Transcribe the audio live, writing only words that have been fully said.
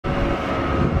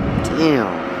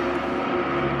Damn.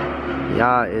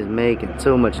 Y'all is making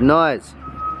too much noise.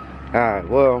 Alright,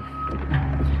 well.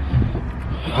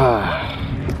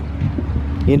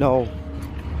 You know,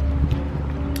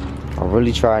 I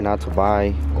really try not to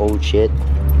buy old shit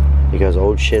because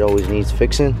old shit always needs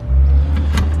fixing.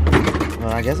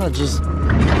 But I guess I just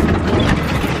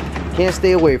can't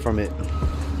stay away from it.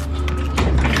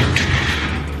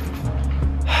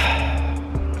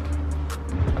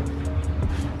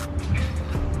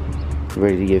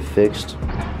 Ready to get fixed,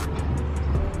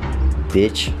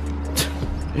 bitch.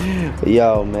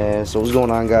 Yo, man, so what's going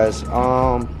on, guys?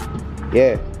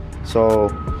 Yeah,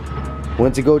 so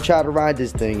went to go try to ride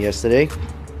this thing yesterday,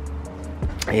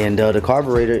 and the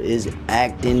carburetor is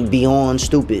acting beyond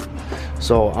stupid.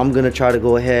 So I'm gonna try to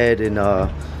go ahead and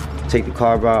take the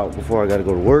carb out before I gotta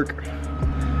go to work.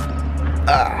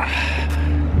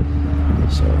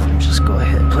 So just go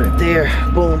ahead and put it there.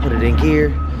 Boom, put it in gear.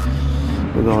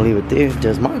 We're gonna leave it there.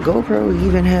 Does my GoPro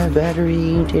even have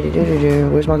battery?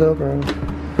 Where's my GoPro?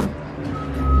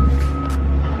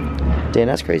 Damn,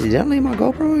 that's crazy. Did I leave my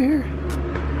GoPro here?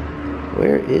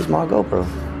 Where is my GoPro?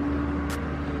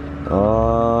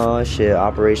 Oh shit,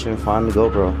 Operation Find the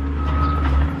GoPro.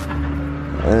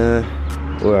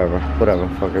 Whatever,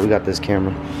 fuck it, we got this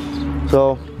camera.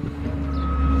 So,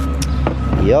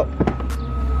 yep.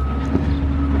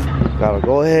 Gotta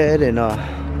go ahead and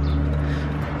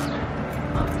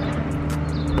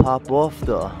pop off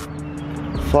the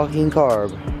fucking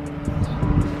carb.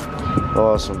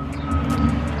 Awesome.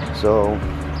 So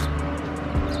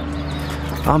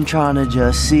I'm trying to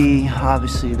just see,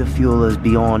 obviously the fuel is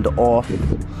beyond off.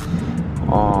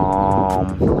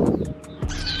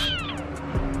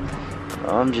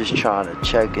 I'm just trying to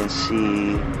check and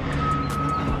see,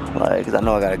 like, 'cause I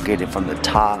know I gotta get it from the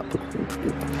top.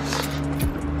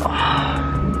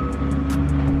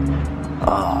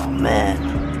 Oh man,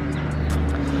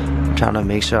 I'm trying to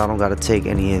make sure I don't gotta take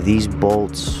any of these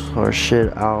bolts or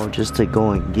shit out just to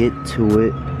go and get to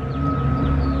it.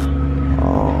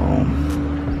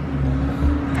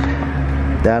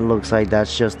 That looks like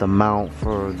that's just a mount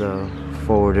for the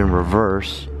forward and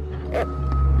reverse. I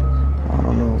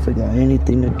don't know if it got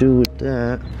anything to do with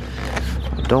that.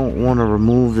 I don't want to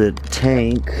remove the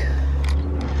tank.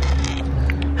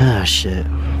 Ah, shit.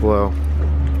 Well,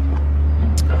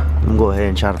 I'm gonna go ahead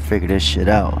and try to figure this shit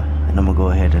out, and I'm gonna go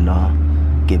ahead and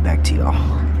get back to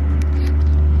y'all.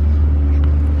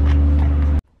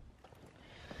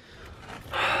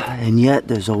 And yet,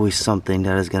 there's always something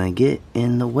that is gonna get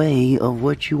in the way of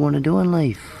what you want to do in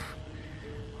life.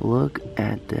 Look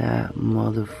at that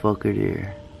motherfucker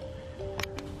there.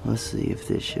 Let's see if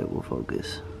this shit will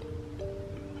focus.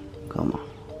 Come on.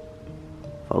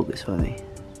 Focus for me.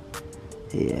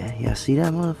 Yeah, y'all see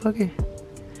that motherfucker?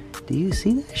 Do you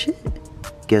see that shit?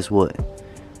 Guess what?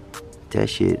 That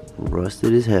shit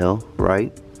rusted as hell,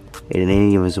 right? And it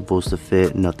ain't even supposed to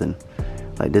fit, nothing.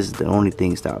 Like, this is the only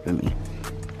thing stopping me.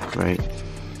 Right,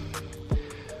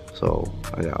 so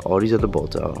I got all these other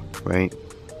bolts out, right?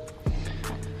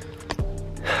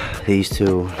 These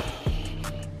two,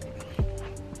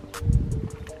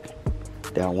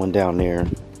 that one down there,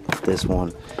 this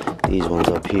one, these ones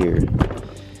up here.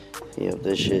 Yep,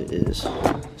 this shit is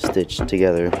stitched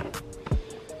together.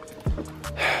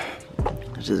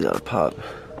 I just gotta pop.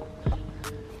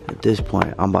 At this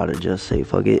point, I'm about to just say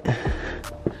fuck it.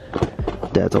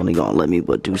 That's only gonna let me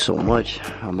but do so much.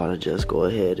 I'm about to just go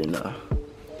ahead and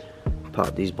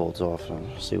pop these bolts off and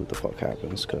see what the fuck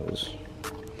happens, cause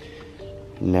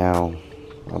now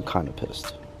I'm kind of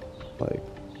pissed. Like,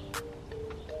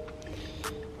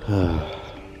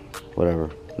 whatever.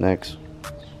 Next.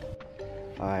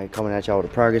 Alright, coming at y'all with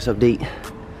a progress update.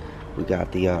 We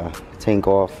got the tank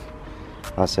off.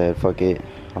 I said fuck it,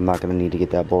 I'm not gonna need to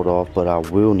get that bolt off, but I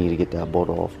will need to get that bolt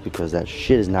off because that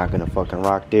shit is not gonna fucking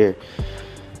rock there.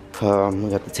 We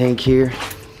got the tank here.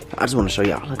 I just want to show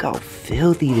y'all, look how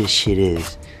filthy this shit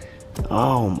is.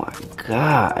 Oh my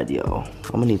god, yo.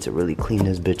 I'm gonna need to really clean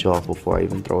this bitch off before I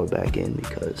even throw it back in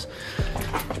because,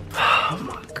 oh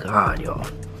my god, yo.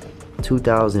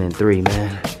 2003,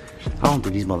 man. I don't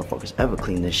think these motherfuckers ever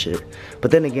clean this shit. But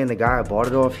then again, the guy I bought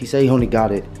it off, he said he only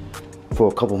got it for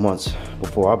a couple months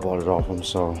before I bought it off him,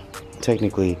 so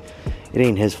technically it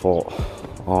ain't his fault.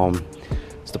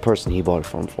 It's the person he bought it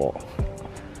from fault.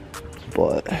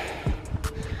 But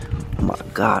oh my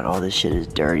god, all this shit is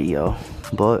dirty, yo.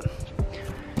 But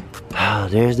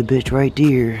there's the bitch right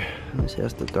there. Let's see,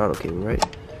 that's the throttle cable, right?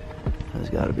 That's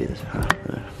gotta be this.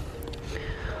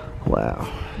 Wow,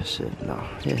 shit, no.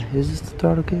 Yeah, is this the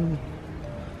throttle cable?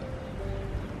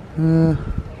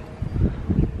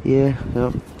 Yeah,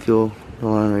 yep, fuel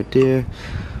line right there.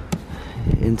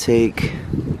 intake.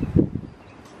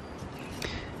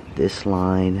 This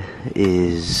line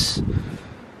is,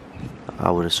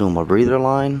 I would assume, a breather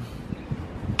line.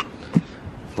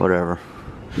 Whatever.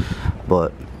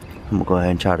 But I'm gonna go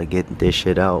ahead and try to get this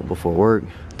shit out before work.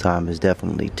 Time is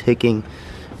definitely ticking.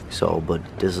 So, but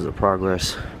this is a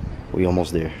progress. We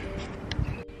almost there.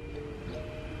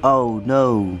 Oh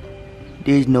no,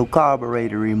 there's no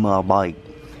carburetor in my bike.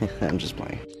 I'm just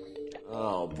playing.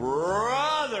 Oh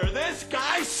brother, this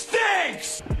guy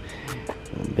stinks!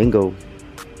 Bingo.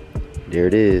 There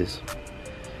it is.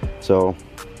 So,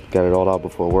 got it all out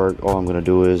before work. All I'm gonna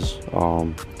do is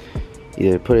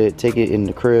either take it in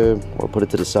the crib or put it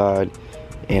to the side,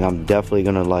 and I'm definitely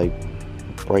gonna like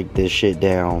break this shit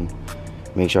down,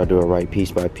 make sure I do it right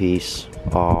piece by piece,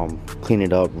 clean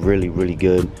it up really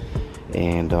good,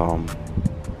 and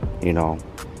you know,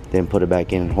 then put it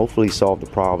back in and hopefully solve the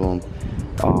problem.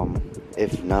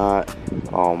 If not,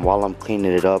 while I'm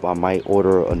cleaning it up, I might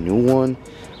order a new one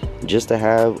just to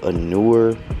have a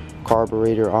newer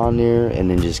carburetor on there, and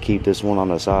then just keep this one on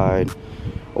the side,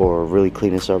 or really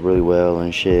clean this up really well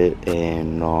and shit,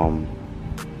 and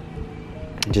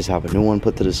just have a new one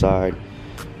put to the side.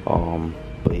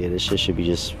 But yeah, this shit should be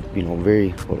just, you know, very,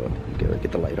 hold on,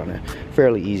 get the light on there,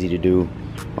 fairly easy to do.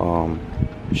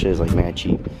 Shit is like mad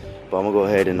cheap. But I'm gonna go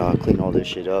ahead and clean all this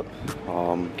shit up,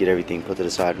 get everything put to the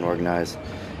side and organized,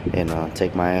 and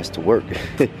take my ass to work.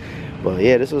 But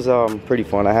yeah, this was pretty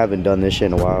fun. I haven't done this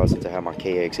shit in a while since I had my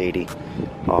KX80.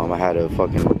 I had to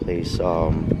fucking replace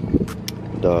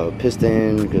the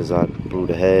piston because I blew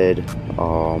the head.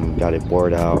 Got it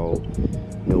bored out,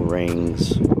 new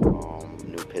rings,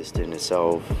 new piston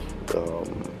itself,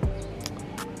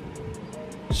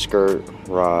 skirt,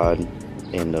 rod,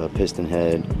 and the piston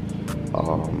head.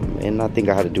 And I think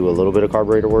I had to do a little bit of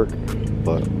carburetor work,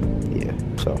 but yeah,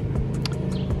 so.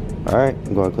 Alright,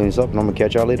 I'm going to clean this up and I'm going to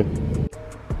catch y'all later.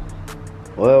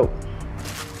 Well,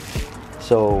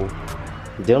 so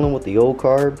dealing with the old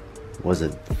carb was a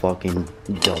fucking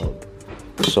dub.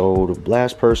 So the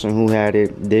last person who had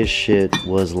it, this shit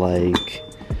was like,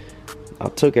 I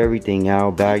took everything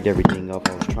out, bagged everything up.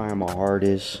 I was trying my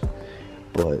hardest,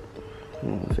 but I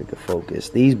don't know if it could focus.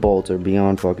 These bolts are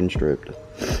beyond fucking stripped.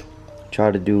 Try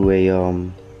to do a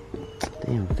damn,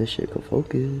 if this shit could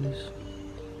focus.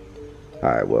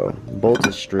 Alright, well, bolts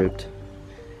are stripped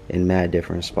in mad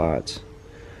different spots.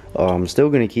 I'm still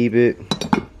gonna keep it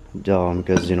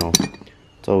because, you know,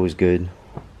 it's always good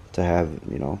to have,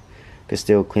 you know, could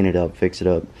still clean it up, fix it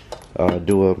up,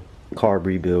 do a carb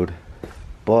rebuild.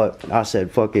 But I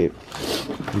said fuck it,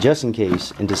 just in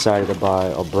case, and decided to buy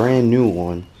a brand new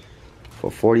one for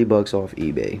 40 bucks off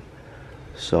eBay.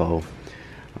 So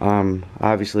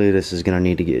obviously this is gonna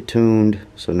need to get tuned,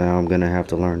 so now I'm gonna have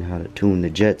to learn how to tune the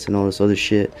jets and all this other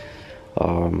shit.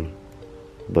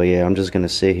 But yeah, I'm just gonna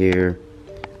sit here,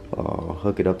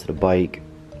 hook it up to the bike,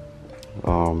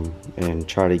 and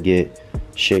try to get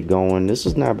shit going. This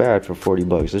is not bad for 40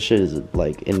 bucks. This shit is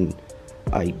like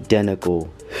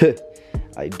identical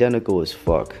identical as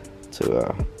fuck to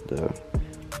the,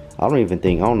 I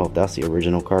don't know if that's the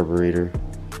original carburetor,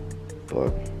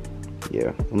 but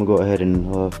yeah, I'm gonna go ahead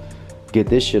and get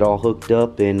this shit all hooked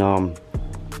up, and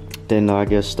then I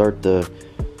guess start the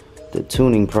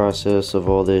tuning process of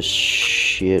all this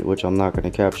shit, which I'm not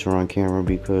gonna capture on camera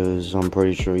because I'm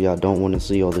pretty sure y'all don't want to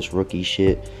see all this rookie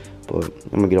shit. But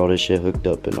I'm gonna get all this shit hooked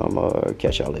up, and I'm gonna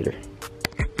catch y'all later.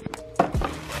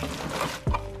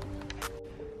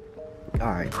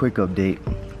 Alright, quick update.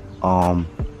 I'm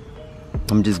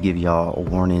just give y'all a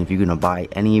warning. If you're gonna buy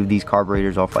any of these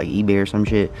carburetors off like eBay or some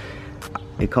shit,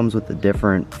 it comes with a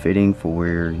different fitting for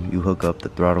where you hook up the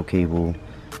throttle cable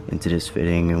into this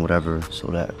fitting and whatever, so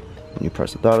that when you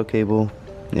press the throttle cable,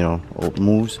 you know, it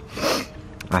moves.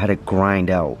 I had to grind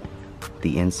out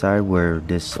the inside where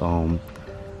this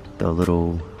the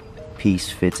little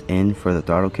piece fits in for the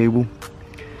throttle cable.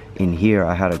 In here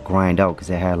I had to grind out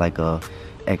because it had like a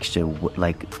extra,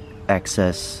 like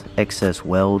excess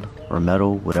weld or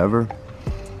metal, whatever.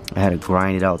 I had to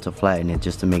grind it out to flatten it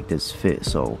just to make this fit.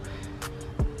 So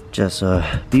just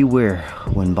beware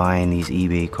when buying these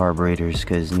eBay carburetors,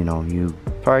 because you know you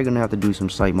probably gonna have to do some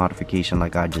slight modification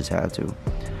like I just had to.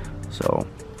 So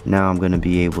now I'm gonna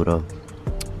be able to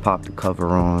pop the cover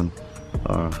on,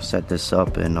 set this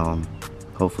up, and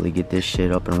hopefully get this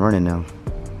shit up and running now.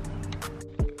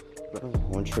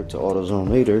 One trip to AutoZone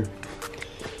later,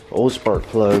 old spark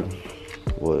plug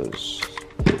was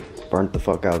burnt the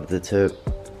fuck out of the tip.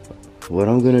 What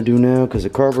I'm gonna do now, because the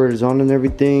carburetor's on and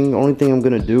everything, only thing I'm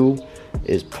gonna do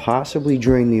is possibly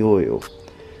drain the oil,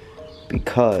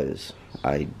 because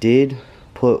I did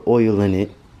put oil in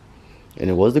it and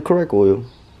it was the correct oil,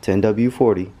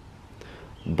 10W40,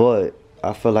 but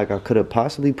I feel like I could have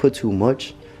possibly put too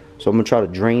much. So I'm gonna try to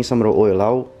drain some of the oil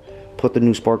out, put the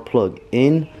new spark plug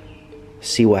in,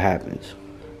 see what happens.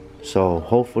 So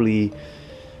hopefully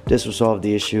this will solve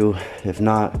the issue. If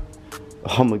not,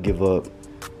 I'm gonna give up,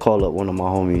 call up one of my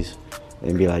homies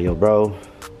and be like, yo bro,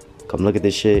 come look at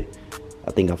this shit.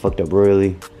 I think I fucked up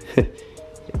royally.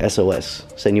 SOS,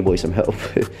 send your boy some help.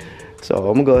 So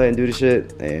I'm gonna go ahead and do the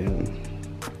shit and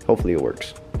hopefully it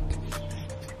works.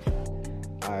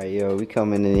 Alright, yo, we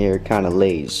coming in here kind of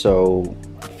late, so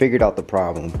figured out the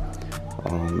problem.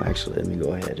 Actually, let me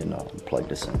go ahead and plug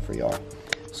this in for y'all.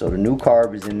 So the new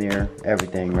carb is in there,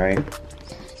 everything, right?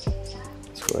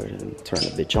 Let's go ahead and turn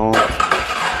the bitch on.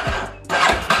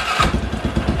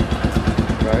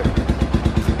 Right?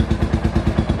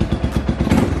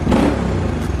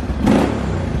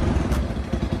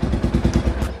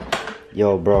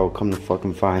 Yo, bro, come to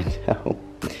fucking find out.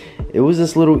 It was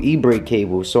this little e-brake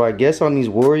cable. So I guess on these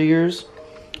Warriors,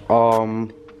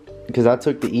 because I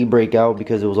took the e-brake out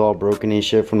because it was all broken and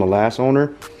shit from the last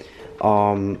owner.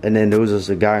 And then there was just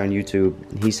a guy on YouTube.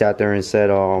 He sat there and said,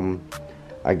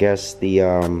 I guess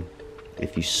the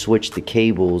if you switch the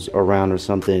cables around or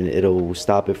something, it'll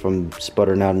stop it from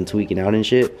sputtering out and tweaking out and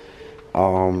shit.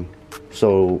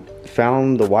 So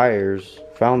found the wire,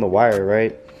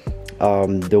 right?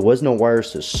 There was no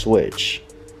wires to switch.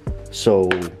 So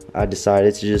I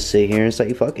decided to just sit here and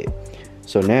say fuck it.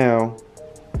 So now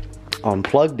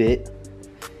unplugged it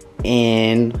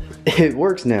and it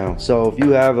works now. So if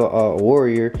you have a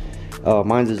Warrior,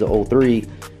 mine's is a 03,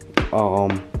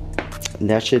 and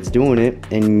that shit's doing it,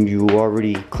 and you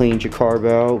already cleaned your carb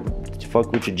out,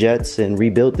 fuck with your jets and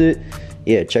rebuilt it,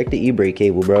 yeah, check the e-brake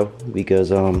cable, bro,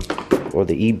 because or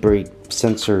the e-brake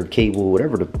sensor cable,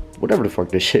 whatever the fuck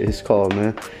this shit is called,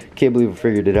 man. Can't believe I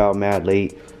figured it out mad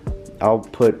late. I'll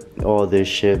put all this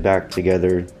shit back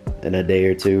together in a day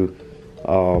or two.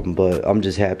 But I'm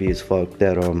just happy as fuck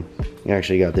that I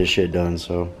actually got this shit done.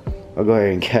 So I'll go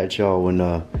ahead and catch y'all when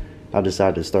I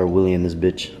decide to start wheeling this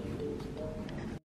bitch.